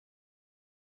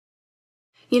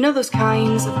You know those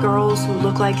kinds of girls who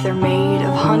look like they're made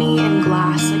of honey and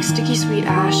glass, like sticky sweet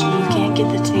ash, and you can't get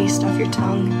the taste off your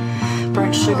tongue.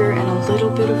 Burnt sugar and a little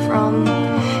bit of rum.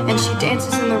 And she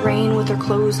dances in the rain with her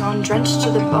clothes on, drenched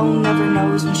to the bone, never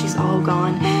knows when she's all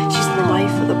gone. She's the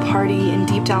life of the party, and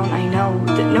deep down I know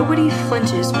that nobody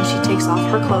flinches when she takes off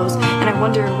her clothes. And I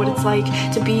wonder what it's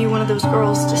like to be one of those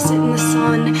girls, to sit in the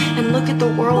sun and look at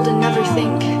the world and never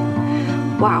think,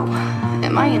 wow,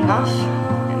 am I enough?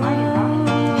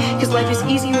 Because life is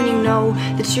easy when you know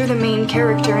that you're the main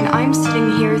character, and I'm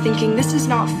sitting here thinking this is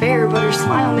not fair, but her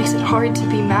smile makes it hard to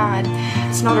be mad.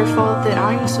 It's not her fault that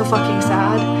I'm so fucking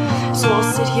sad. So I'll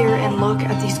sit here and look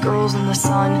at these girls in the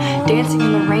sun, dancing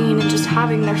in the rain and just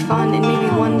having their fun, and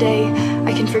maybe one day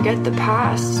I can forget the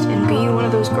past and be one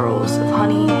of those girls of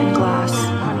honey and glass.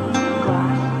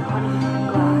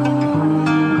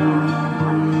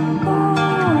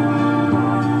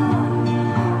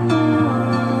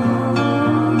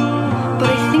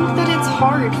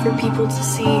 Hard for people to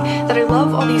see that I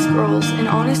love all these girls, and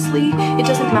honestly, it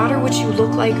doesn't matter what you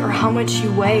look like or how much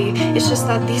you weigh. It's just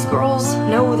that these girls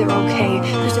know they're okay.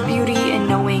 There's a beauty in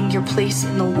knowing your place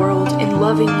in the world, in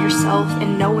loving yourself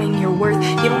and knowing your worth.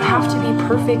 You don't have to be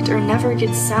perfect or never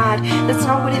get sad. That's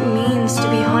not what it means to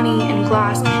be honey and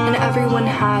glass. And everyone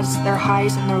has their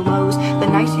highs and their lows, the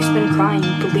nights you spend crying.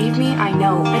 Believe me, I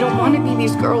know. I don't want to be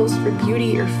these girls for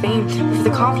beauty or fame, but for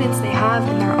the confidence they have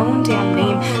in their own damn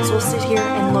name. So I'll sit here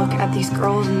and look at these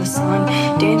girls in the sun,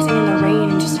 dancing in the rain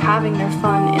and just having their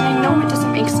fun. And I know it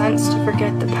doesn't make sense to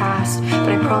forget the past, but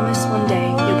I promise one day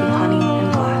you'll be honey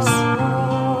and glass.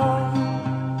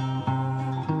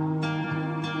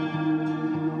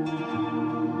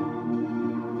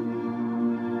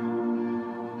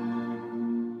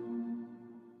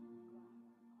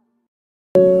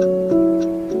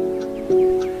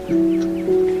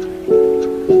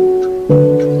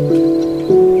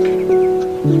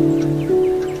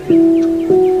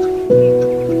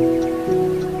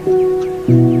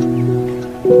 Mm-hmm.